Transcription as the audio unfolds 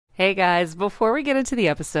Hey guys, before we get into the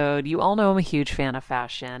episode, you all know I'm a huge fan of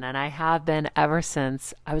fashion, and I have been ever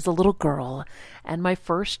since I was a little girl. And my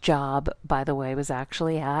first job, by the way, was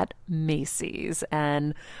actually at Macy's.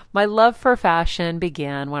 And my love for fashion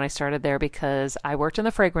began when I started there because I worked in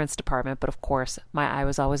the fragrance department, but of course, my eye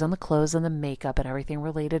was always on the clothes and the makeup and everything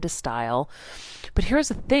related to style. But here's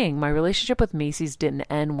the thing, my relationship with Macy's didn't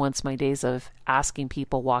end once my days of asking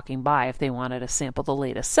people walking by if they wanted to sample the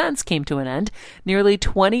latest scents came to an end. Nearly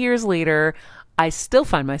 20 years later, I still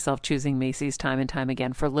find myself choosing Macy's time and time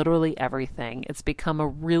again for literally everything. It's become a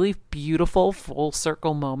really beautiful full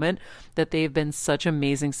circle moment that they've been such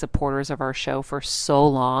amazing supporters of our show for so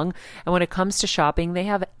long. And when it comes to shopping, they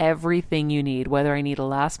have everything you need, whether I need a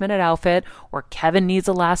last minute outfit or Kevin needs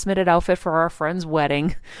a last minute outfit for our friend's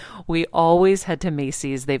wedding. We always head to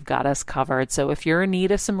Macy's. They've got us covered. So if you're in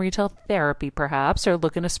need of some retail therapy, perhaps, or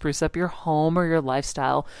looking to spruce up your home or your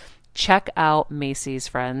lifestyle, check out Macy's,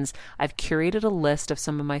 friends. I've curated a list of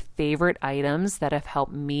some of my favorite items that have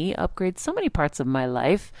helped me upgrade so many parts of my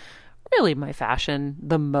life. Really my fashion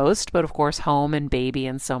the most, but of course home and baby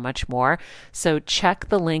and so much more. So check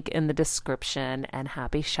the link in the description and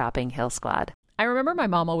happy shopping, Hill Squad. I remember my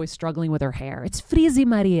mom always struggling with her hair. It's Frizi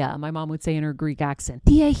Maria, my mom would say in her Greek accent.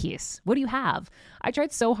 Diehis, what do you have? I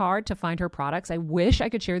tried so hard to find her products. I wish I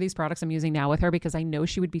could share these products I'm using now with her because I know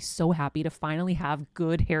she would be so happy to finally have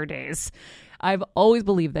good hair days. I've always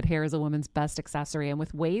believed that hair is a woman's best accessory, and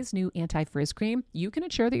with Ouai's new anti-frizz cream, you can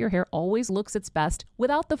ensure that your hair always looks its best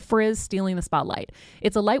without the frizz stealing the spotlight.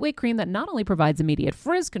 It's a lightweight cream that not only provides immediate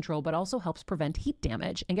frizz control, but also helps prevent heat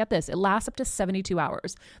damage. And get this, it lasts up to 72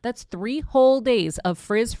 hours. That's 3 whole days of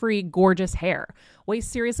frizz-free, gorgeous hair. Ouai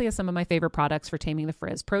seriously has some of my favorite products for taming the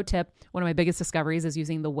frizz. Pro tip, one of my biggest discoveries is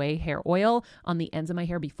using the Ouai hair oil on the ends of my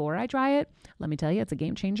hair before I dry it. Let me tell you, it's a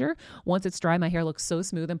game changer. Once it's dry, my hair looks so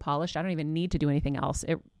smooth and polished, I don't even need to do anything else.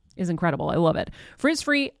 It is incredible. I love it.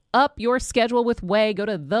 Frizz-free, up your schedule with Ouai. Go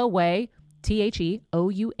to the Ouai, TheOuai.com,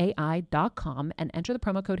 and enter the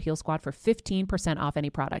promo code Heal Squad for 15% off any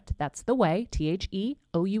product. That's the Ouai,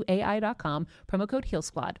 TheOuai.com, promo code Heal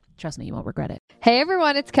Squad. Trust me, you won't regret it. Hey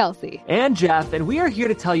everyone, it's Kelsey. And Jeff, and we are here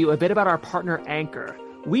to tell you a bit about our partner Anchor.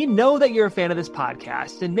 We know that you're a fan of this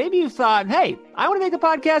podcast, and maybe you thought, hey, I want to make a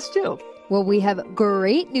podcast too. Well, we have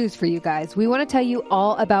great news for you guys. We want to tell you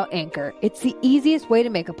all about Anchor. It's the easiest way to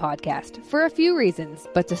make a podcast for a few reasons,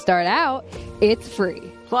 but to start out, it's free.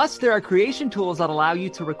 Plus, there are creation tools that allow you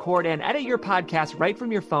to record and edit your podcast right from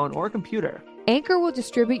your phone or computer. Anchor will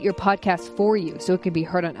distribute your podcast for you so it can be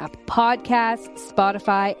heard on Apple Podcasts,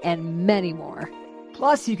 Spotify, and many more.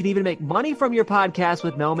 Plus, you can even make money from your podcast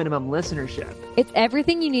with no minimum listenership. It's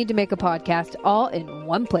everything you need to make a podcast all in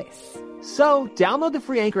one place. So, download the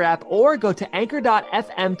free Anchor app or go to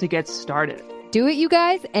anchor.fm to get started. Do it, you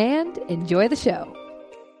guys, and enjoy the show.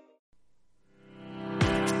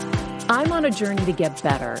 I'm on a journey to get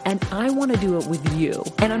better, and I want to do it with you.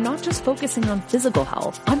 And I'm not just focusing on physical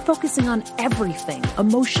health. I'm focusing on everything: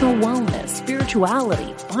 emotional wellness,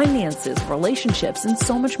 spirituality, finances, relationships, and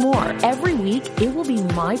so much more. Every week, it will be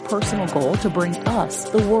my personal goal to bring us,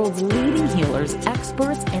 the world's leading healers,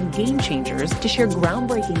 experts, and game changers, to share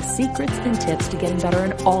groundbreaking secrets and tips to getting better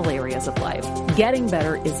in all areas of life. Getting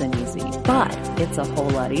better isn't easy, but it's a whole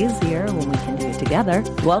lot easier when we can do it together.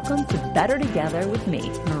 Welcome to Better Together with me,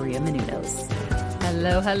 Maria Menounos.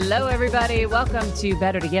 Hello, everybody. Welcome to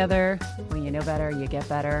Better Together. When you know better, you get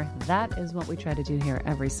better. That is what we try to do here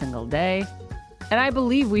every single day. And I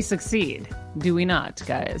believe we succeed. Do we not,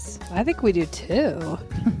 guys? I think we do too.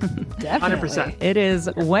 Definitely. 100%. It is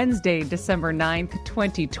Wednesday, December 9th,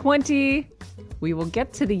 2020. We will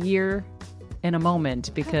get to the year in a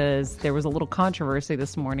moment because there was a little controversy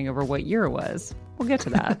this morning over what year it was. We'll get to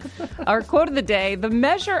that. Our quote of the day: the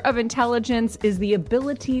measure of intelligence is the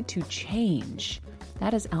ability to change.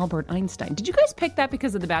 That is Albert Einstein. Did you guys pick that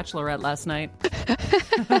because of The Bachelorette last night?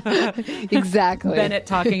 Exactly. Bennett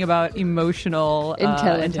talking about emotional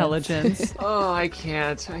intelligence. Oh, I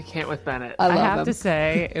can't with Bennett. I have to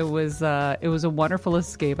say, it was a wonderful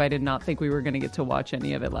escape. I did not think we were going to get to watch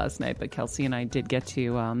any of it last night, but Kelsey and I did get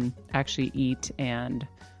to actually eat and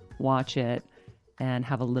watch it and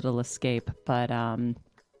have a little escape. But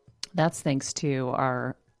that's thanks to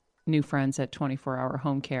our new friends at 24 Hour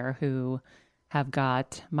Home Care who have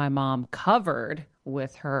got my mom covered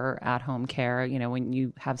with her at-home care. You know, when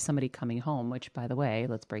you have somebody coming home, which, by the way,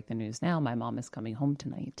 let's break the news now, my mom is coming home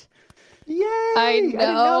tonight. Yay! I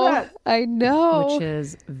know. I know. Which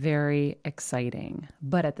is very exciting.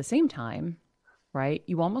 But at the same time, right,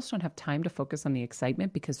 you almost don't have time to focus on the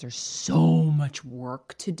excitement because there's so much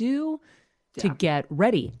work to do to get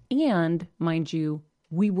ready. And mind you,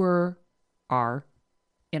 we are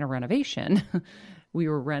in a renovation. We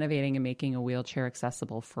were renovating and making a wheelchair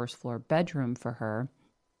accessible first floor bedroom for her.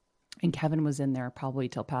 And Kevin was in there probably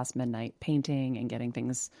till past midnight painting and getting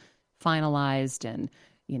things finalized. And,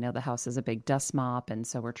 you know, the house is a big dust mop. And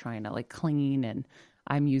so we're trying to like clean, and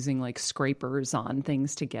I'm using like scrapers on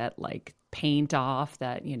things to get like paint off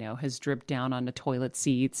that, you know, has dripped down onto toilet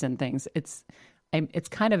seats and things. It's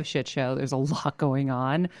kind of a shit show. There's a lot going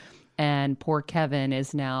on. And poor Kevin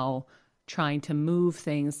is now trying to move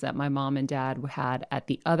things that my mom and dad had at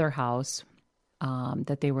the other house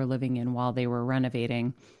that they were living in while they were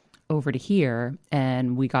renovating over to here.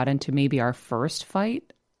 And we got into maybe our first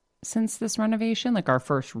fight since this renovation, like our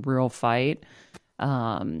first real fight.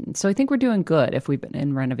 So I think we're doing good if we've been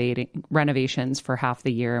in renovations for half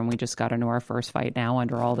the year and we just got into our first fight now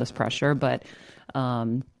under all this pressure. But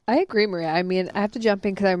I agree, Maria. I mean, I have to jump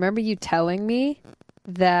in because I remember you telling me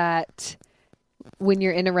that when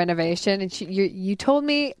you're in a renovation, and you told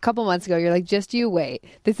me a couple months ago, you're like, just you wait.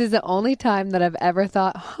 This is the only time that I've ever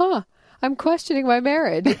thought, I'm questioning my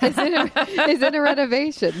marriage is in a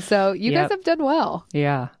renovation. So you guys have done well.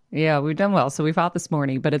 Yeah, we've done well. So we fought this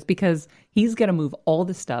morning, but it's because he's going to move all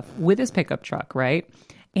the stuff with his pickup truck, right?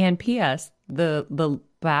 And P.S., the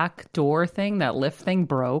back door thing, that lift thing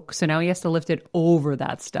broke. So now he has to lift it over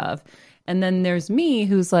that stuff. And then there's me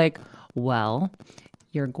who's like, well,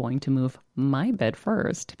 you're going to move my bed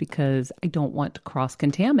first because I don't want to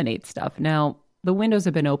cross-contaminate stuff. Now, the windows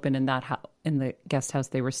have been open in that in the guest house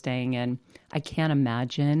they were staying in. I can't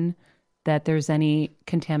imagine that there's any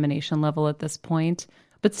contamination level at this point.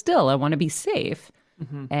 But still, I want to be safe.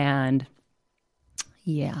 Mm-hmm. And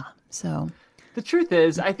yeah, so. The truth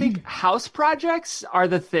is, I think house projects are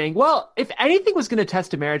the thing. Well, if anything was going to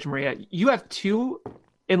test a marriage, Maria, you have two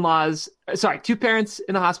parents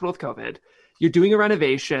in the hospital with COVID. You're doing a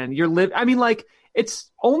renovation.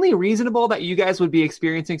 It's only reasonable that you guys would be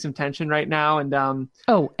experiencing some tension right now. And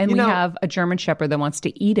we have a German Shepherd that wants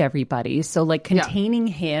to eat everybody. So like containing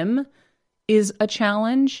him is a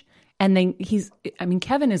challenge. And then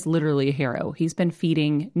Kevin is literally a hero. He's been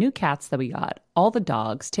feeding new cats that we got, all the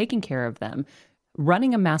dogs, taking care of them,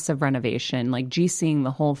 running a massive renovation, like GCing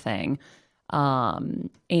the whole thing.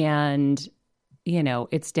 And you know,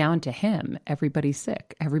 it's down to him. Everybody's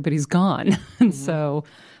sick. Everybody's gone. And so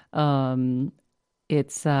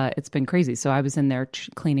it's been crazy. So I was in there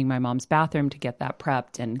cleaning my mom's bathroom to get that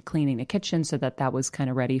prepped and cleaning the kitchen so that was kind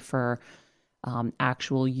of ready for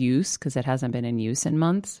actual use because it hasn't been in use in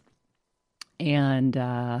months. And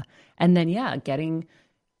then,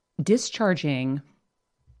 discharging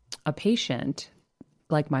a patient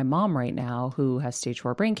like my mom right now who has stage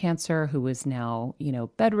 4 brain cancer, who is now, you know,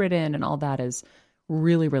 bedridden, and all that is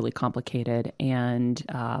really, really complicated. And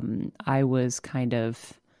I was kind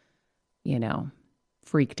of, you know,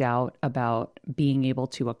 freaked out about being able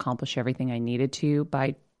to accomplish everything I needed to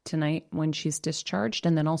by tonight when she's discharged.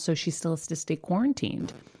 And then also she still has to stay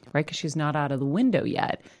quarantined, right? Because she's not out of the window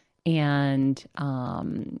yet. And,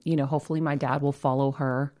 you know, hopefully my dad will follow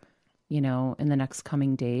her, you know, in the next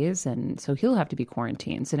coming days. And so he'll have to be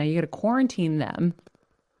quarantined. So now you got to quarantine them.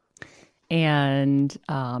 And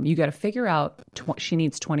you got to figure out, she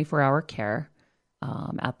needs 24-hour care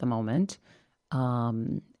at the moment.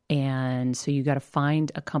 And so you got to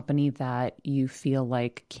find a company that you feel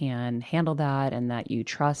like can handle that and that you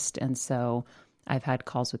trust. And so I've had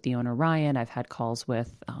calls with the owner, Ryan. I've had calls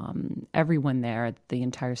with everyone there. The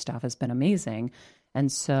entire staff has been amazing.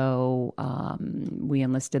 And so we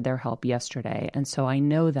enlisted their help yesterday. And so I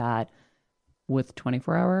know that with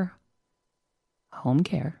 24-hour home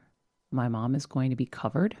care, my mom is going to be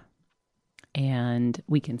covered and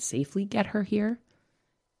we can safely get her here.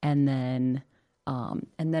 And then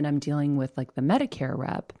I'm dealing with like the Medicare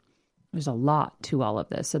rep. There's a lot to all of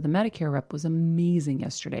this. So the Medicare rep was amazing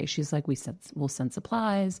yesterday. She's like, we'll send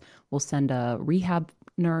supplies. We'll send a rehab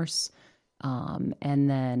nurse. And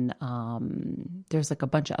then there's like a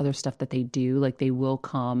bunch of other stuff that they do. Like they will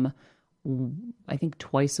come, I think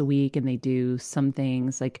twice a week, and they do some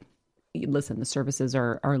things like, listen, the services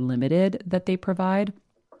are limited that they provide.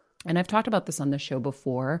 And I've talked about this on the show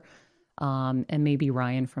before. And maybe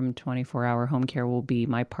Ryan from 24-Hour Home Care will be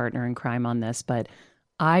my partner in crime on this, but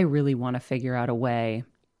I really want to figure out a way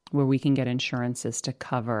where we can get insurances to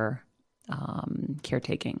cover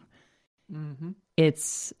caretaking. Mm-hmm.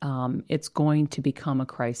 It's going to become a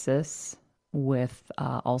crisis with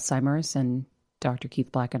Alzheimer's, and Dr.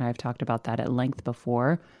 Keith Black and I have talked about that at length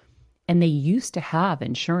before. And they used to have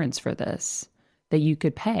insurance for this that you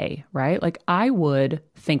could pay, right? Like I would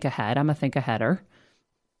think ahead. I'm a think aheader.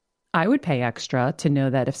 I would pay extra to know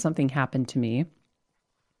that if something happened to me,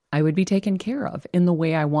 I would be taken care of in the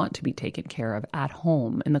way I want to be taken care of at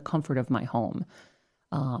home, in the comfort of my home.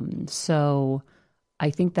 So I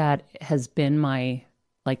think that has been my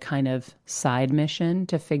like kind of side mission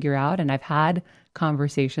to figure out. And I've had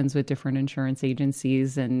conversations with different insurance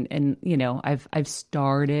agencies and you know, I've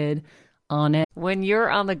started on it. When you're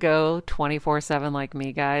on the go 24/7 like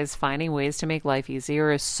me, guys, finding ways to make life easier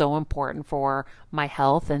is so important for my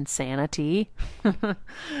health and sanity.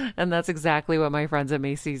 And that's exactly what my friends at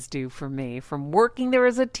Macy's do for me. From working there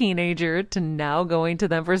as a teenager to now going to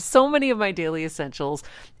them for so many of my daily essentials,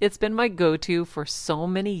 it's been my go-to for so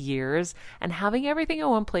many years. And having everything in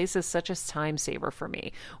one place is such a time saver for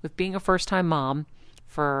me. With being a first-time mom,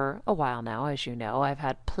 for a while now, as you know, I've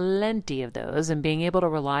had plenty of those, and being able to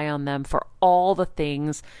rely on them for all the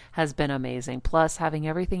things has been amazing. Plus, having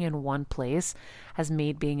everything in one place has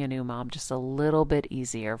made being a new mom just a little bit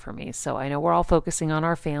easier for me. So I know we're all focusing on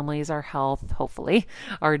our families, our health, hopefully,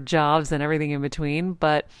 our jobs, and everything in between,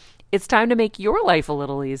 but it's time to make your life a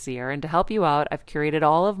little easier. And to help you out, I've curated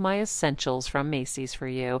all of my essentials from Macy's for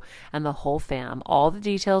you and the whole fam. All the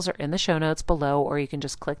details are in the show notes below, or you can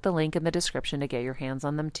just click the link in the description to get your hands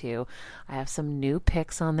on them too. I have some new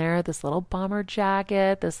picks on there. This little bomber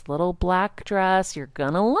jacket, this little black dress. You're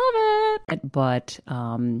gonna love it. But,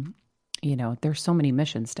 you know, there's so many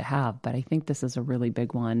missions to have, but I think this is a really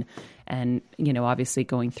big one. And, you know, obviously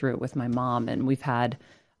going through it with my mom, and we've had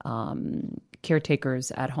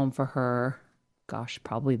caretakers at home for her, gosh,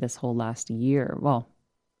 probably this whole last year. Well,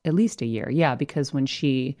 at least a year. Yeah, because when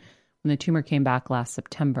the tumor came back last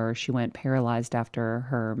September, she went paralyzed after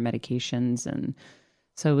her medications. And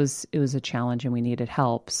so it was a challenge and we needed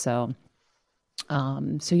help. So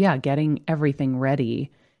yeah, getting everything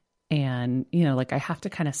ready. And, you know, like I have to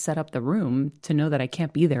kind of set up the room to know that I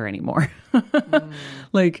can't be there anymore.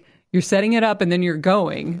 Like you're setting it up and then you're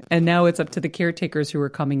going. And now it's up to the caretakers who are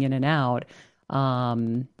coming in and out.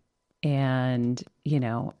 And, you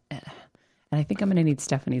know, and I think I'm going to need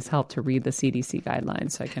Stephanie's help to read the CDC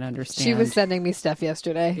guidelines so I can understand. She was sending me stuff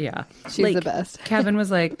yesterday. Yeah. She's like, the best. Kevin was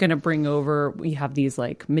like going to bring over, we have these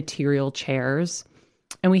like material chairs,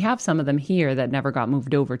 and we have some of them here that never got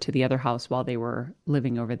moved over to the other house while they were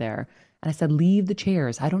living over there. And I said, leave the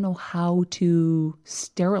chairs. I don't know how to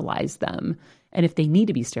sterilize them. And if they need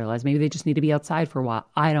to be sterilized, maybe they just need to be outside for a while.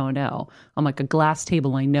 I don't know. I'm like, a glass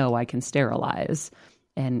table I know I can sterilize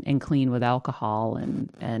and clean with alcohol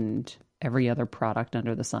and every other product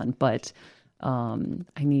under the sun. But I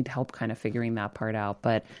need help kind of figuring that part out.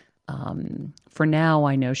 But for now,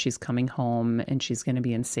 I know she's coming home and she's going to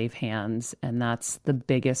be in safe hands. And that's the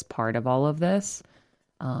biggest part of all of this.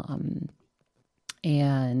 You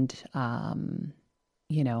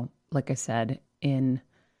know, like I said, in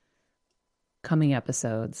coming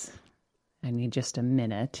episodes, I need just a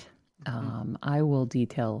minute. I will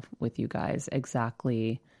detail with you guys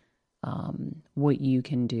exactly what you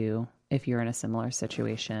can do if you're in a similar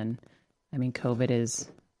situation. I mean, COVID is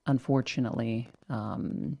unfortunately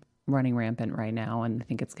running rampant right now, and I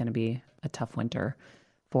think it's going to be a tough winter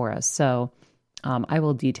for us. So I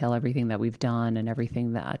will detail everything that we've done and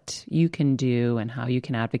everything that you can do and how you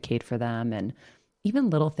can advocate for them. And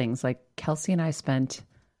even little things like Kelsey and I spent,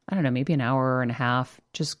 I don't know, maybe an hour and a half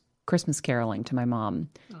just Christmas caroling to my mom.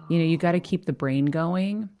 You know, you got to keep the brain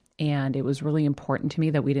going. And it was really important to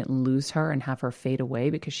me that we didn't lose her and have her fade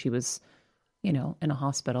away because she was, you know, in a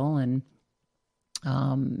hospital and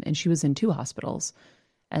she was in 2 hospitals.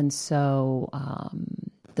 And so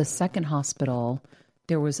the second hospital,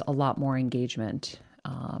 there was a lot more engagement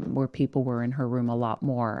where people were in her room a lot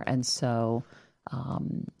more. And so,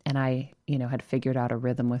 and I, you know, had figured out a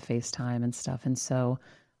rhythm with FaceTime and stuff. And so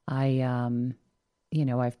I, you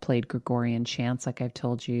know, I've played Gregorian chants, like I've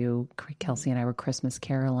told you. Kelsey and I were Christmas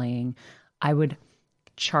caroling. I would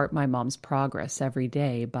chart my mom's progress every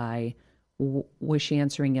day by, was she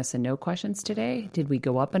answering yes and no questions today? Did we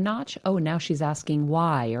go up a notch? Oh, now she's asking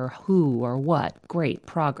why or who or what. Great,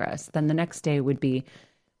 progress. Then the next day would be,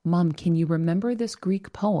 Mom, can you remember this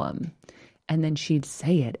Greek poem? And then she'd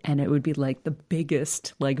say it, and it would be like the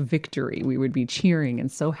biggest like victory. We would be cheering and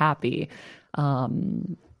so happy.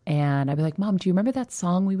 And I'd be like, Mom, do you remember that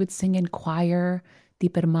song we would sing in choir?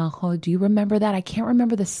 Dipermajo, do you remember that? I can't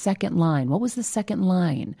remember the second line. What was the second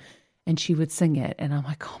line? And she would sing it. And I'm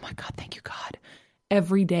like, oh my God, thank you, God.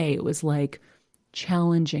 Every day it was like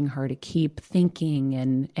challenging her to keep thinking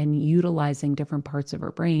and utilizing different parts of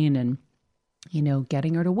her brain and, you know,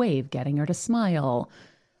 getting her to wave, getting her to smile.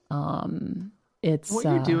 It's what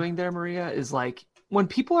you're doing there, Maria, is like when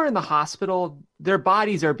people are in the hospital, their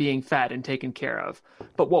bodies are being fed and taken care of.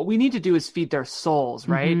 But what we need to do is feed their souls,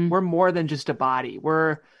 right? Mm-hmm. We're more than just a body.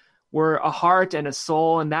 We're we're a heart and a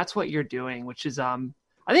soul, and that's what you're doing, which is I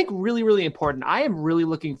think really, really important. I am really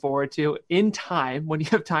looking forward to, in time, when you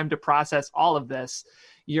have time to process all of this,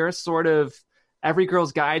 your sort of every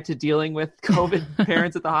girl's guide to dealing with COVID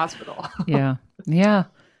parents at the hospital. Yeah. Yeah.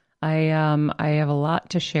 I have a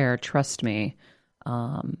lot to share, trust me.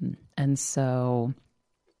 And so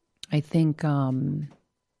I think,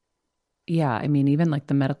 yeah, I mean, even like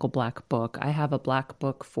the medical black book, I have a black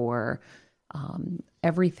book for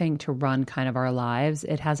everything to run kind of our lives.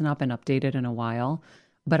 It has not been updated in a while,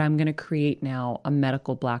 but I'm going to create now a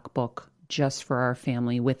medical black book just for our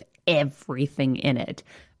family with everything in it.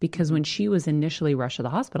 Because when she was initially rushed to the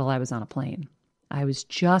hospital, I was on a plane. I was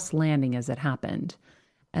just landing as it happened.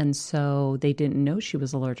 And so they didn't know she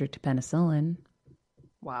was allergic to penicillin.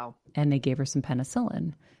 Wow. And they gave her some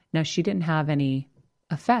penicillin. Now, she didn't have any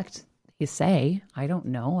effect, you say. I don't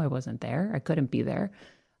know. I wasn't there. I couldn't be there.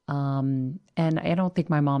 And I don't think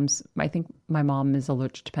I think my mom is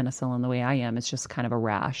allergic to penicillin the way I am. It's just kind of a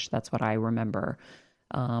rash. That's what I remember.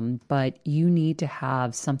 But you need to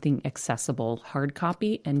have something accessible, hard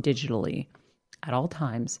copy and digitally at all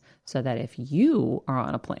times, so that if you are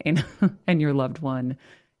on a plane and your loved one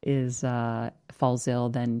is falls ill,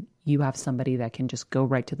 then you have somebody that can just go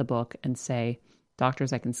right to the book and say,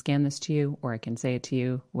 doctors, I can scan this to you, or I can say it to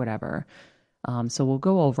you, whatever. So we'll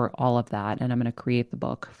go over all of that, and I'm going to create the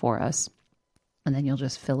book for us. And then you'll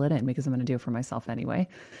just fill it in, because I'm going to do it for myself anyway.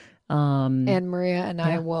 And Maria and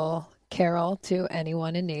I will carol to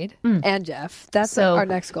anyone in need. And Jeff. That's our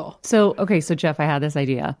next goal. So Jeff, I had this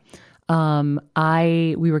idea.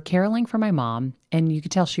 We were caroling for my mom, and you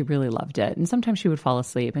could tell she really loved it. And sometimes she would fall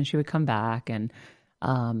asleep, and she would come back, and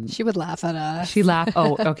she would laugh at us. She laughed.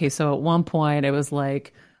 Oh, okay. So at one point it was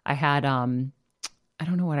like I had I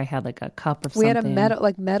don't know what I had, like a cup of something. We had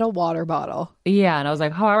a metal water bottle. Yeah, and I was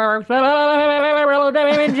like,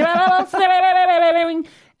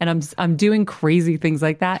 and I'm doing crazy things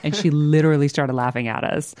like that, and she literally started laughing at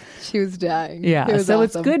us. She was dying. Yeah, it was so awesome.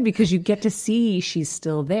 It's good because you get to see she's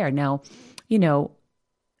still there. Now,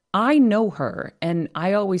 I know her, and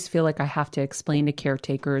I always feel like I have to explain to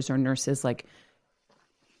caretakers or nurses, like,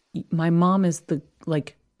 my mom is the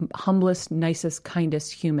humblest, nicest,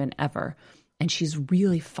 kindest human ever. And she's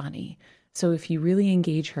really funny. So if you really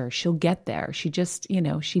engage her, she'll get there. She just,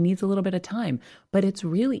 she needs a little bit of time. But it's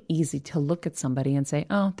really easy to look at somebody and say,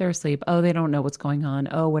 oh, they're asleep. Oh, they don't know what's going on.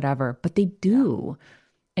 Oh, whatever. But they do.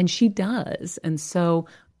 And she does. And so,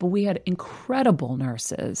 but we had incredible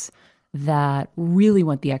nurses that really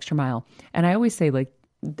went the extra mile. And I always say,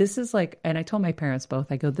 this is and I told my parents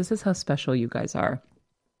both, I go, this is how special you guys are.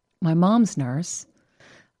 My mom's nurse,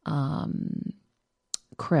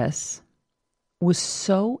 Chris, was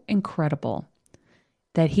so incredible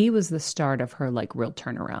that he was the start of her real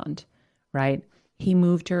turnaround, right? He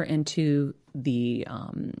moved her into the,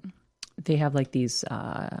 they have these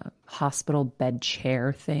hospital bed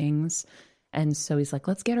chair things. And so he's like,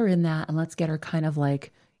 let's get her in that and let's get her kind of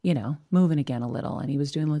moving again a little. And he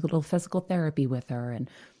was doing a little physical therapy with her. And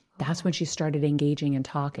that's when she started engaging and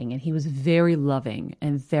talking. And he was very loving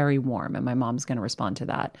and very warm. And my mom's going to respond to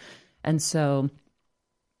that. And so,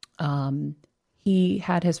 he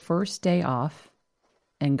had his first day off,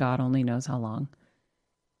 and God only knows how long.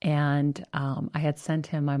 And I had sent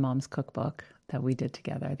him my mom's cookbook that we did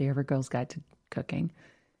together, The Every Girl's Guide to Cooking.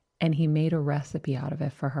 And he made a recipe out of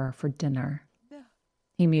it for her for dinner. Yeah.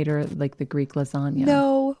 He made her the Greek lasagna.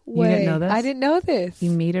 No way. You didn't know this? I didn't know this. He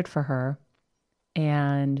made it for her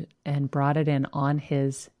and brought it in on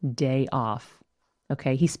his day off.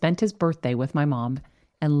 Okay. He spent his birthday with my mom,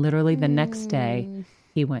 and literally the next day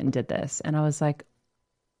he went and did this. And I was like,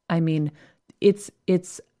 I mean, it's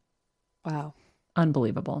wow,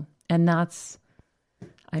 unbelievable. And that's,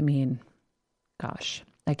 gosh,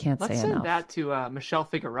 I can't say enough. Let's send that to Michelle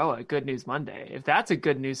Figueroa, Good News Monday. If that's a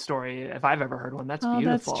good news story, if I've ever heard one, that's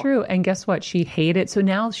beautiful. That's true. And guess what? She hated. So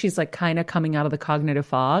now she's kind of coming out of the cognitive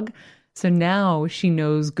fog. So now she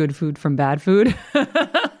knows good food from bad food.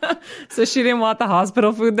 So she didn't want the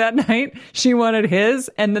hospital food that night. She wanted his.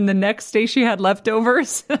 And then the next day she had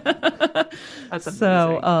leftovers. That's amazing.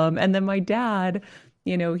 So, and then my dad,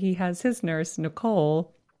 he has his nurse,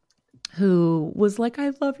 Nicole, who was like,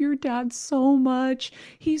 I love your dad so much.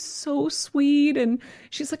 He's so sweet. And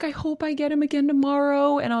she's like, I hope I get him again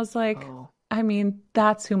tomorrow. And I was like,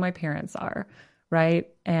 that's who my parents are. Right.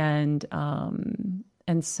 And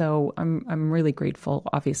so I'm really grateful,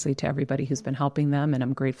 obviously, to everybody who's been helping them. And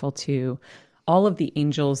I'm grateful to all of the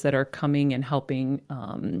angels that are coming and helping.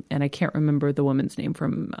 And I can't remember the woman's name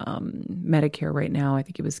from Medicare right now. I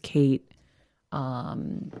think it was Kate.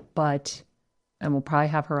 But and we'll probably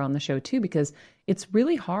have her on the show too, because it's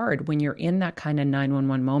really hard when you're in that kind of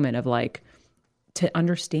 911 moment of like, to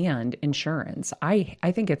understand insurance. I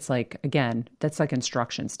think it's like, again, that's like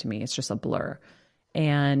instructions to me. It's just a blur.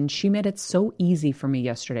 And she made it so easy for me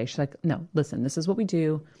yesterday. She's like, no, listen, this is what we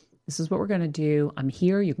do. This is what we're going to do. I'm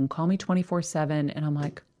here. You can call me 24/7. And I'm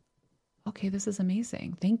like, okay, this is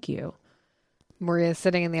amazing. Thank you. Maria's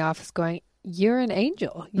sitting in the office going, you're an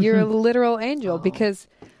angel. You're a literal angel. Because,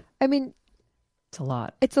 I mean, it's a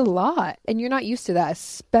lot. It's a lot. And you're not used to that,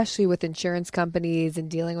 especially with insurance companies and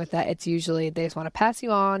dealing with that. It's usually they just want to pass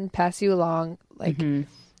you on, pass you along. Like,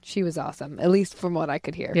 she was awesome, at least from what I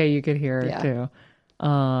could hear. Yeah, you could hear it too.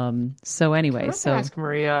 So anyway, I have to ask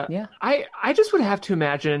Maria. Yeah. I just would have to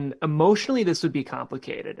imagine emotionally this would be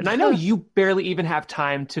complicated. And I know you barely even have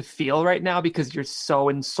time to feel right now because you're so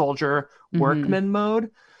in soldier workman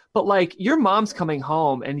mode. But like your mom's coming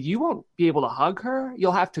home and you won't be able to hug her.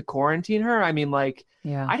 You'll have to quarantine her. I mean, like,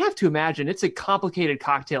 I'd have to imagine it's a complicated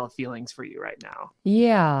cocktail of feelings for you right now.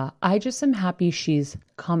 Yeah. I just am happy she's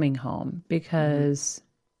coming home because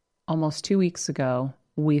almost 2 weeks ago,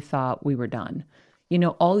 we thought we were done. You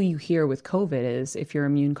know, all you hear with COVID is if you're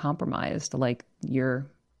immune compromised, like you're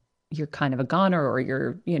kind of a goner or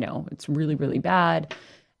you're, you know, it's really, really bad.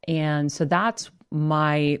 And so that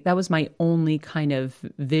was my only kind of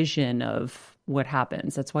vision of what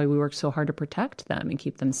happens. That's why we work so hard to protect them and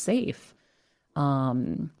keep them safe.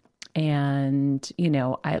 And, you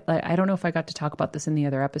know, I don't know if I got to talk about this in the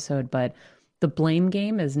other episode, but the blame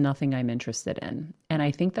game is nothing I'm interested in. And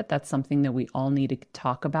I think that that's something that we all need to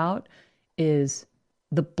talk about is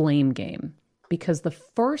the blame game, because the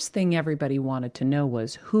first thing everybody wanted to know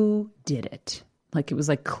was who did it. Like it was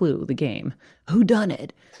like Clue, the game, who done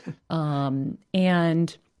it?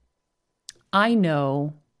 And I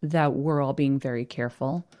know that we're all being very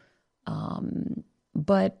careful.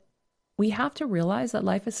 But we have to realize that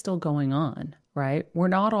life is still going on, right? We're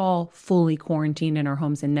not all fully quarantined in our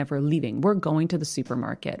homes and never leaving. We're going to the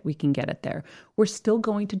supermarket. We can get it there. We're still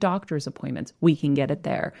going to doctor's appointments. We can get it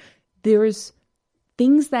there. There's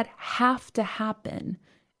things that have to happen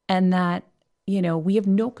and that, you know, we have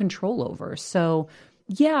no control over. So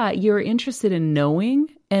yeah, you're interested in knowing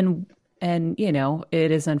and, you know, it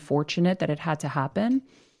is unfortunate that it had to happen.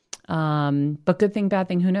 But good thing, bad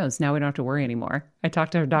thing, who knows? Now we don't have to worry anymore. I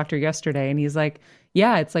talked to a doctor yesterday and he's like,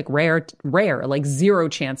 yeah, it's like rare, like 0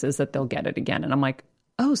 chances that they'll get it again. And I'm like,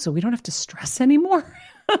 oh, so we don't have to stress anymore.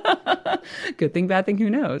 Good thing, bad thing, who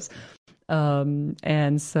knows?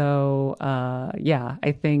 And so, yeah,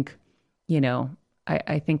 I think, you know,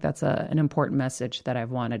 I think that's an important message that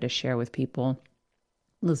I've wanted to share with people.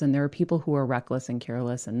 Listen, there are people who are reckless and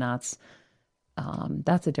careless, and that's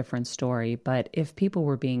a different story. But if people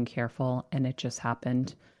were being careful and it just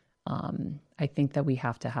happened, I think that we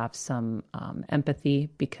have to have some empathy,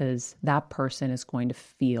 because that person is going to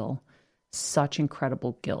feel such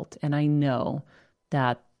incredible guilt. And I know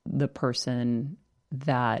that the person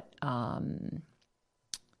that,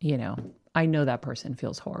 you know, I know that person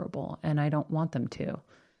feels horrible, and I don't want them to,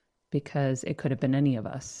 because it could have been any of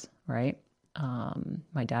us, right?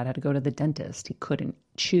 My dad had to go to the dentist. He couldn't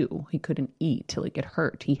chew. He couldn't eat till he get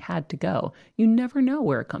hurt. He had to go. You never know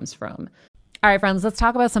where it comes from. All right, friends, let's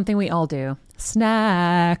talk about something we all do.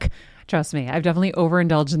 Snack. Trust me, I've definitely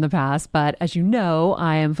overindulged in the past, but as you know,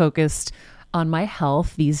 I am focused on my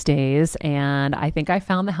health these days, and I think I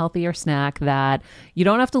found the healthier snack that you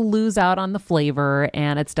don't have to lose out on the flavor,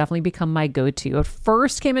 and it's definitely become my go-to. It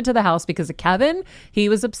first came into the house because of Kevin. He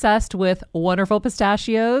was obsessed with Wonderful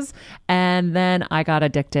Pistachios, and then I got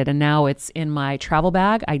addicted, and now it's in my travel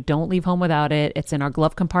bag. I don't leave home without it. It's in our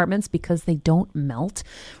glove compartments because they don't melt.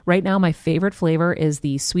 Right now, my favorite flavor is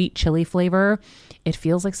the sweet chili flavor. It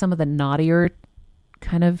feels like some of the naughtier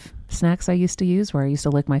kind of snacks I used to use, where I used to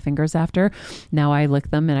lick my fingers after. Now I lick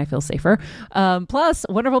them and I feel safer. Plus,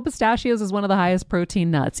 Wonderful Pistachios is one of the highest protein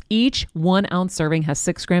nuts. Each 1 ounce serving has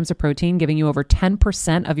 6 grams of protein, giving you over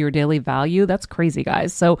 10% of your daily value. That's crazy,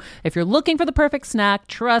 guys. So if you're looking for the perfect snack,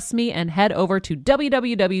 trust me and head over to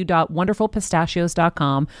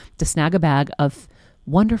www.wonderfulpistachios.com to snag a bag of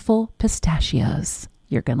Wonderful Pistachios.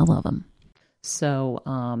 You're going to love them. So,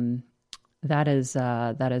 that is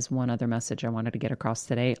one other message I wanted to get across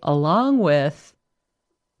today, along with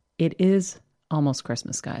it is almost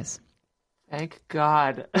Christmas, guys. Thank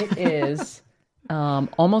God. It is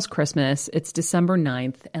almost Christmas. It's December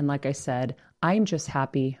 9th. And like I said, I'm just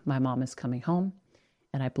happy my mom is coming home,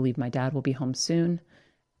 and I believe my dad will be home soon.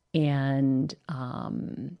 And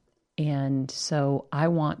so I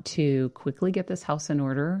want to quickly get this house in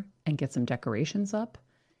order and get some decorations up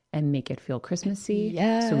and make it feel Christmassy,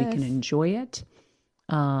 yes, so we can enjoy it.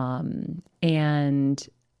 And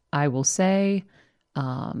I will say,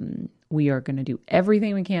 we are going to do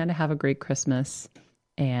everything we can to have a great Christmas.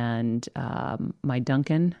 And my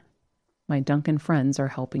Duncan friends are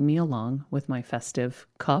helping me along with my festive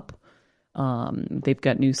cup. They've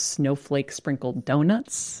got new snowflake sprinkled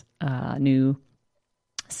donuts, new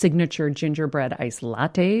signature gingerbread iced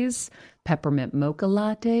lattes, peppermint mocha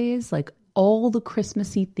lattes, like all the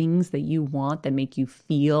Christmassy things that you want that make you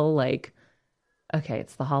feel like, okay,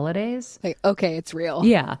 it's the holidays. Like, okay, it's real.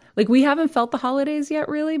 Yeah. Like we haven't felt the holidays yet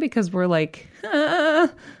really because we're like,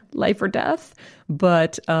 life or death.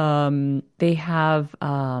 But they have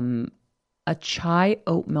a chai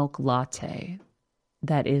oat milk latte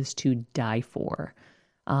that is to die for.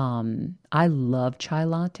 I love chai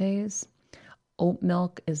lattes. Oat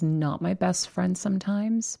milk is not my best friend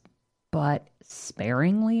sometimes, but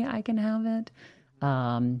sparingly I can have it.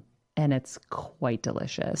 And it's quite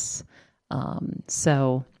delicious.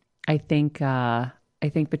 So I think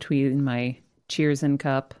between my Cheers and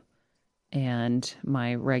cup and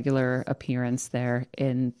my regular appearance there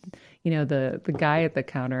in, the guy at the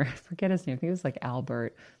counter, I forget his name. I think it was like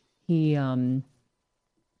Albert. He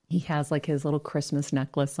has like his little Christmas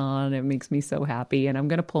necklace on. It makes me so happy. And I'm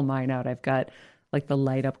going to pull mine out. I've got like the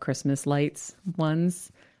light up Christmas lights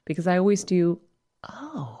ones because I always do,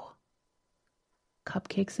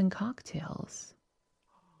 cupcakes and cocktails.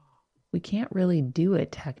 We can't really do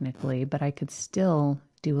it technically, but I could still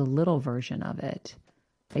do a little version of it.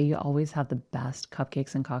 You always have the best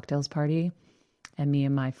cupcakes and cocktails party. And me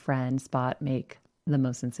and my friend Spot make the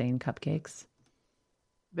most insane cupcakes.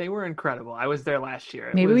 They were incredible. I was there last year.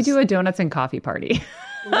 Maybe we do a donuts and coffee party.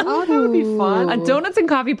 Oh, that would be fun. A donuts and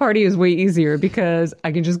coffee party is way easier because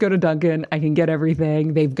I can just go to Dunkin'. I can get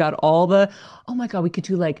everything. They've got all the, oh my God, we could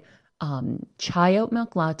do like chai oat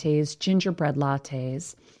milk lattes, gingerbread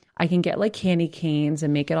lattes. I can get like candy canes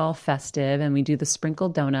and make it all festive. And we do the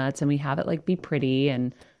sprinkled donuts and we have it like be pretty.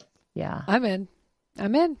 And yeah. I'm in.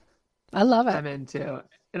 I love it. I'm in too.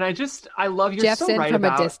 And I love you're Jeff's so in right from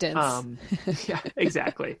about a distance. Yeah,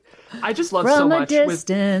 exactly. I just love from so a much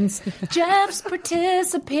distance. Jeff's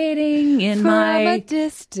participating in From my a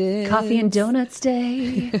distance. coffee and donuts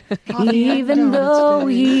day, even though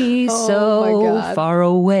he's Oh my so God. far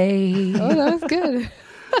away. Oh, that was good.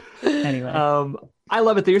 Anyway, I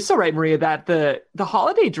love it that you're so right, Maria, that the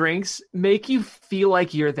holiday drinks make you feel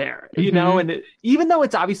like you're there, and even though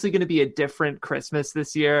it's obviously going to be a different Christmas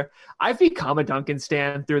this year, I've become a Dunkin'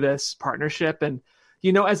 stan through this partnership. And,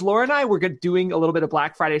 as Laura and I were doing a little bit of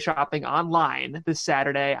Black Friday shopping online this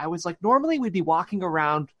Saturday, I was like, normally we'd be walking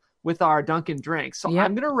around with our Dunkin' drinks. So Yep.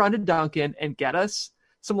 I'm going to run to Dunkin' and get us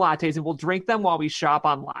some lattes and we'll drink them while we shop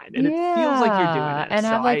online. And it feels like you're doing it. And So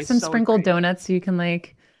have like I some so sprinkled agree. donuts so you can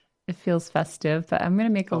like, it feels festive. But I'm going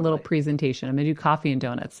to make a little Totally. presentation. I'm going to do coffee and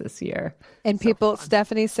donuts this year. And people,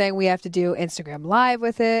 Stephanie's saying we have to do Instagram Live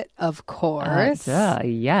with it. Of course.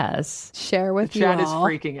 Yes. Share with The you chat is all.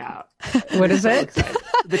 freaking out. What is So it? excited.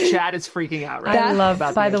 The chat is freaking out right I now love,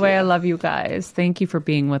 about by the way, I idea. love you guys. Thank you for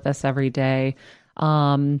being with us every day.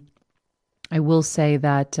 I will say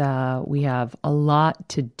that we have a lot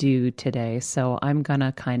to do today. So I'm going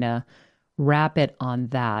to kind of wrap it on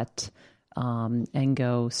that and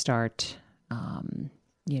go start,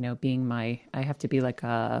 being I have to be like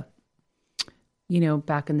a,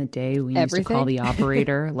 back in the day, we used to call Everything? the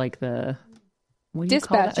operator like the, what do you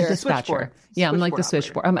call that? A Dispatcher. dispatcher. Switchboard. Yeah, I'm like the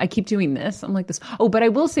Switchboard switchboard. I keep doing this. I'm like this. Oh, but I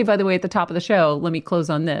will say, by the way, at the top of the show, let me close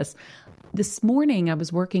on this. This morning, I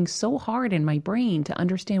was working so hard in my brain to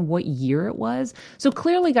understand what year it was. So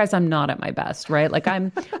clearly, guys, I'm not at my best, right? Like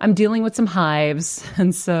I'm dealing with some hives,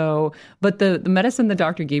 and so. But the medicine the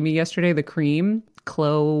doctor gave me yesterday, the cream,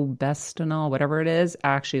 clobestanol, whatever it is,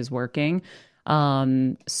 actually is working.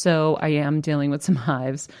 So I am dealing with some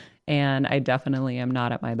hives, and I definitely am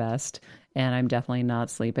not at my best, and I'm definitely not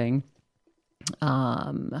sleeping.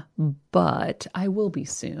 But I will be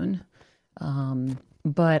soon.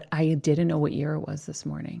 But I didn't know what year it was this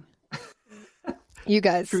morning. You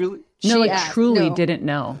guys. Truly, No, She asked. truly No. didn't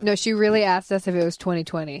know. No, she really asked us if it was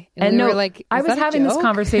 2020. And we no, were like, I "Is was that a having this joke?"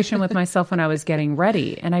 conversation with myself when I was getting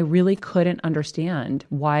ready, and I really couldn't understand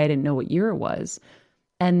why I didn't know what year it was.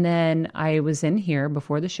 And then I was in here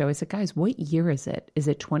before the show. I said, guys, what year is it? Is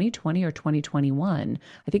it 2020 or 2021?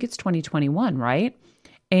 I think it's 2021, right?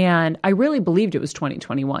 And I really believed it was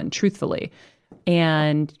 2021, truthfully.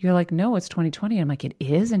 And you're like, no, it's 2020. And I'm like, it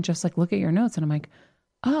is? And just like, look at your notes. And I'm like,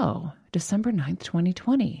 oh, December 9th,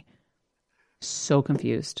 2020. So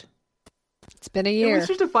confused. It's been a it year. was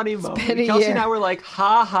just a funny moment. been a Kelsey year. and I were like,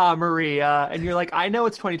 ha ha, Maria. And you're like, I know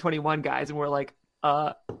it's 2021, guys. And we're like,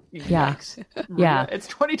 Yikes. Yeah. It's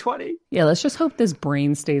 2020. Yeah, let's just hope this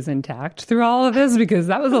brain stays intact through all of this, because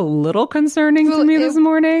that was a little concerning to me this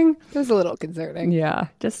morning. It was a little concerning. Yeah,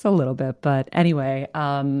 just a little bit. But anyway,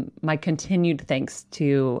 my continued thanks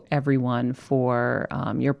to everyone for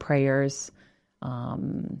your prayers.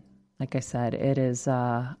 Like I said, it is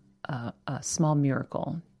a small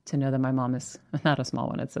miracle to know that my mom is not a small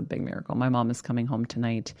one. It's a big miracle. My mom is coming home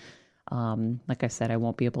tonight. Like I said, I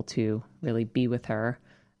won't be able to really be with her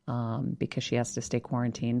because she has to stay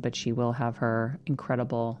quarantined, but she will have her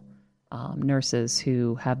incredible nurses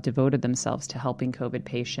who have devoted themselves to helping COVID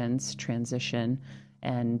patients transition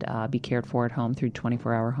and be cared for at home through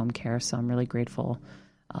 24-hour home care. So I'm really grateful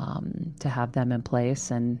to have them in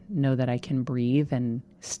place and know that I can breathe and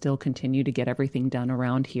still continue to get everything done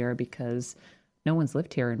around here, because no one's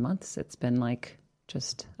lived here in months. It's been like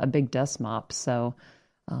just a big dust mop. So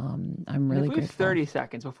I'm really grateful. 30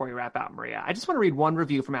 seconds before we wrap out, Maria. I just want to read one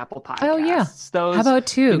review from Apple Podcasts. Oh, yeah. Those, how about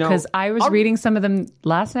two? you know, Because I was reading some of them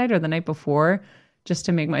last night or the night before just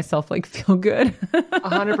to make myself like feel good.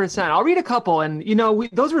 100%. I'll read a couple. And, you know,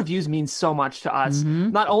 those reviews mean so much to us.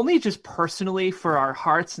 Not only just personally for our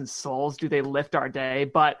hearts and souls do they lift our day,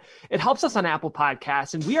 but it helps us on Apple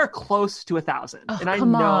Podcasts. And we are close to 1,000. Oh, and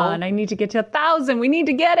come on. I need to get to 1,000. We need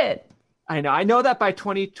to get it. I know that by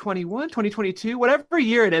 2021, 2022, whatever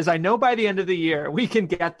year it is, I know by the end of the year we can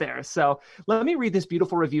get there. So let me read this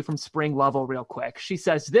beautiful review from Spring Lovell real quick. She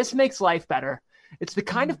says, "This makes life better. It's the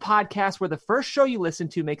kind of podcast where the first show you listen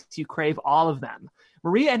to makes you crave all of them.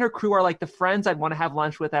 Maria and her crew are like the friends I'd want to have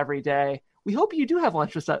lunch with every day. We hope you do have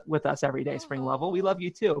lunch with us every day, Spring Lovell. We love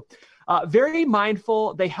you too. Very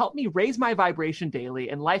mindful. They help me raise my vibration daily,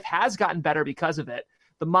 and life has gotten better because of it.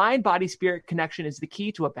 The mind-body-spirit connection is the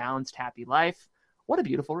key to a balanced, happy life." What a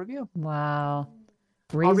beautiful review. Wow.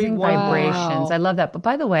 Raising vibrations. I love that. But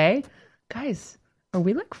by the way, guys, are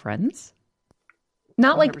we like friends?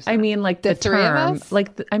 Not 100%. Like, I mean, like the three term, of us?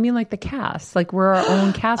 like, I mean, like the cast, like we're our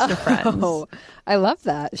own cast of friends. Oh, I love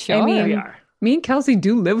that. Sure. I mean, We are. me and Kelsey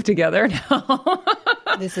do live together now.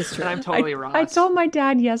 This is true. And I'm totally wrong. I told my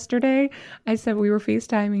dad yesterday, I said, we were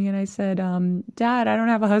FaceTiming and I said, Dad, I don't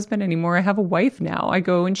have a husband anymore. I have a wife now. I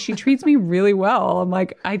go, and she treats me really well. I'm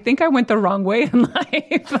like, I think I went the wrong way in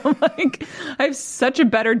life. I'm like, I have such a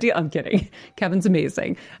better deal. I'm kidding. Kevin's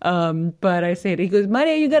amazing. But I said, he goes,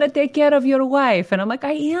 Maria, you got to take care of your wife. And I'm like,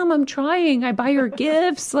 I'm trying. I buy her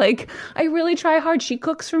gifts. Like, I really try hard. She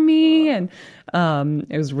cooks for me. And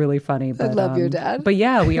it was really funny. But, I love your dad. But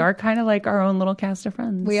yeah, we are kind of like our own little cast of friends.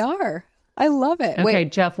 We are. I love it. Okay,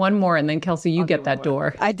 Wait, Jeff, one more, and then Kelsey, you get that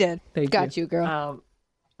door. I did. Got you, girl.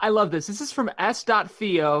 I love this. This is from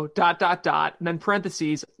s.theo ... and then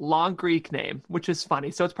parentheses, long Greek name, which is funny.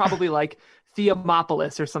 So it's probably like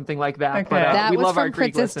Theomopolis or something like that. Okay. But that we was love from our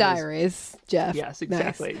Greek Princess listeners. Diaries, Jeff. Yes, Nice.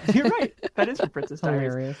 exactly. You're right. That is from Princess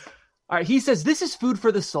Diaries. Hilarious. All right. He says, "This is food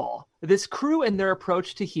for the soul. This crew and their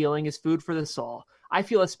approach to healing is food for the soul. I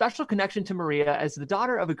feel a special connection to Maria as the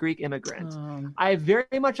daughter of a Greek immigrant. I very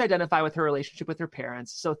much identify with her relationship with her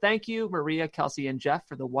parents. So thank you, Maria, Kelsey, and Jeff,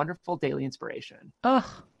 for the wonderful daily inspiration."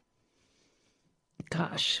 Oh,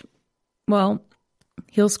 gosh. Well,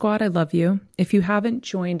 Heal Squad, I love you. If you haven't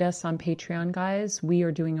joined us on Patreon, guys, we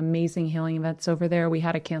are doing amazing healing events over there. We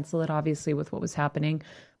had to cancel it, obviously, with what was happening.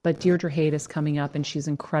 But Deirdre Haight is coming up, and she's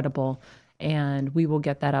incredible. And we will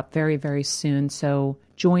get that up very, very soon. So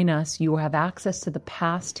join us. You will have access to the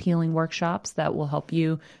past healing workshops that will help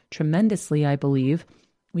you tremendously, I believe.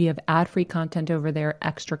 We have ad-free content over there,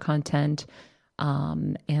 extra content.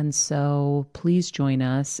 And so please join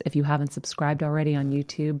us. If you haven't subscribed already on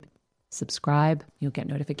YouTube, subscribe. You'll get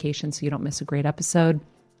notifications so you don't miss a great episode.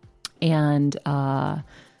 And a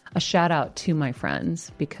shout out to my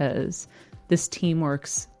friends, because this team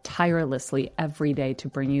works tirelessly every day to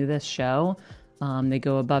bring you this show. They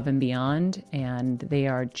go above and beyond, and they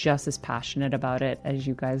are just as passionate about it as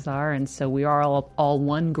you guys are. And so we are all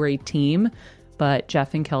one great team. But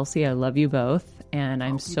Jeff and Kelsey, I love you both. And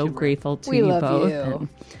I'm so grateful to you both. And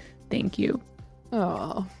thank you.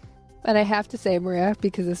 Oh, and I have to say, Maria,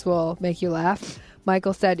 because this will make you laugh,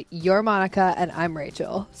 Michael said, "You're Monica and I'm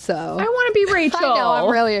Rachel." So I want to be Rachel. I know,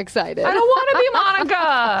 I'm really excited. I don't want to be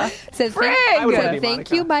Monica. Says, I would wanna be thank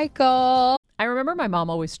Monica. you, Michael. I remember my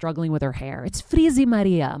mom always struggling with her hair. "It's frizzy,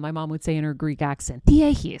 Maria," my mom would say in her Greek accent.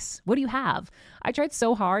 "Tiehis, what do you have?" I tried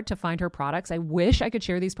so hard to find her products. I wish I could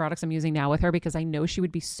share these products I'm using now with her, because I know she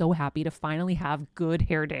would be so happy to finally have good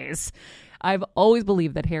hair days. I've always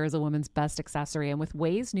believed that hair is a woman's best accessory, and with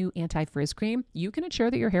Ouai's new anti-frizz cream, you can ensure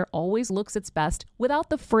that your hair always looks its best without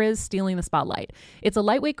the frizz stealing the spotlight. It's a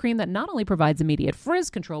lightweight cream that not only provides immediate frizz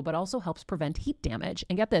control, but also helps prevent heat damage.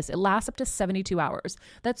 And get this, it lasts up to 72 hours.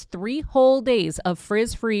 That's 3 whole days of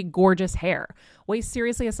frizz-free, gorgeous hair. Ouai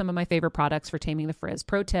seriously has some of my favorite products for taming the frizz.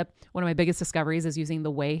 Pro tip, one of my biggest discoveries is using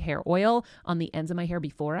the Ouai hair oil on the ends of my hair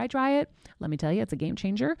before I dry it. Let me tell you, it's a game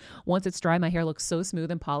changer. Once it's dry, my hair looks so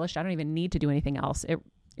smooth and polished, I don't even need to do anything else. It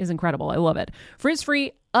is incredible. I love it.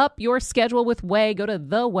 Frizz-free, up your schedule with Ouai. Go to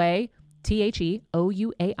the Ouai, TheOuai.com,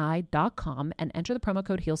 and enter the promo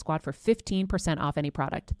code HealSquad for 15% off any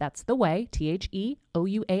product. That's the Ouai,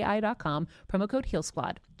 TheOuai.com, promo code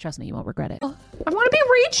HealSquad. Trust me, you won't regret it. I want to be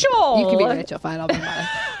Rachel. You can be Rachel. Fine, I'll be mine.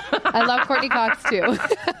 I love Courtney Cox too.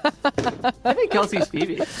 I think Kelsey's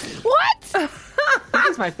Phoebe. What?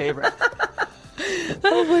 Phoebe's my favorite.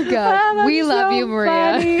 Oh my God. We love you,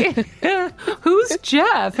 Maria. Who's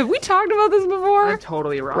Jeff? Have we talked about this before? I'm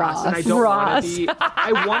totally Ross. And I don't want to be.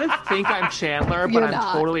 I want to think I'm Chandler, but You're I'm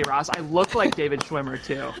not. totally Ross. I look like David Schwimmer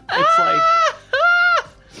too. It's like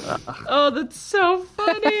Oh, that's so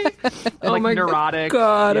funny. Oh like my neurotic.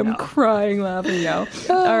 God, you I'm know. crying laughing now.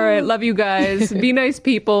 All right, love you guys. Be nice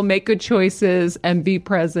people, make good choices, and be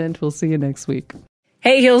present. We'll see you next week.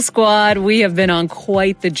 Hey, Heal Squad. We have been on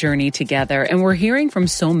quite the journey together, and we're hearing from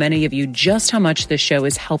so many of you just how much this show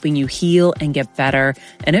is helping you heal and get better,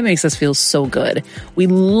 and it makes us feel so good. We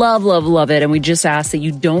love, love, love it, and we just ask that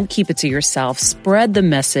you don't keep it to yourself. Spread the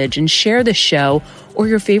message and share the show or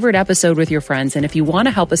your favorite episode with your friends. And if you want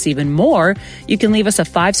to help us even more, you can leave us a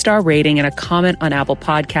 5-star rating and a comment on Apple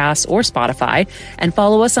Podcasts or Spotify, and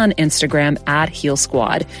follow us on Instagram at Heal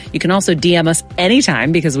Squad. You can also DM us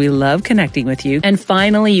anytime because we love connecting with you. And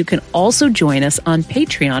finally, you can also join us on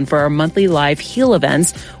Patreon for our monthly live heal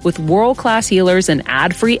events with world-class healers and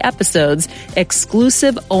ad-free episodes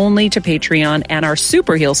exclusive only to Patreon and our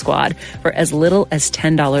Super Heal Squad for as little as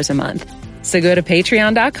 $10 a month. So go to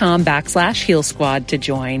patreon.com/Heal Squad to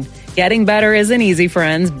join. Getting better isn't easy,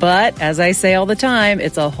 friends, but as I say all the time,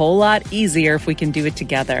 it's a whole lot easier if we can do it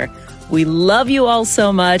together. We love you all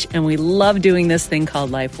so much, and we love doing this thing called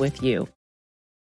life with you.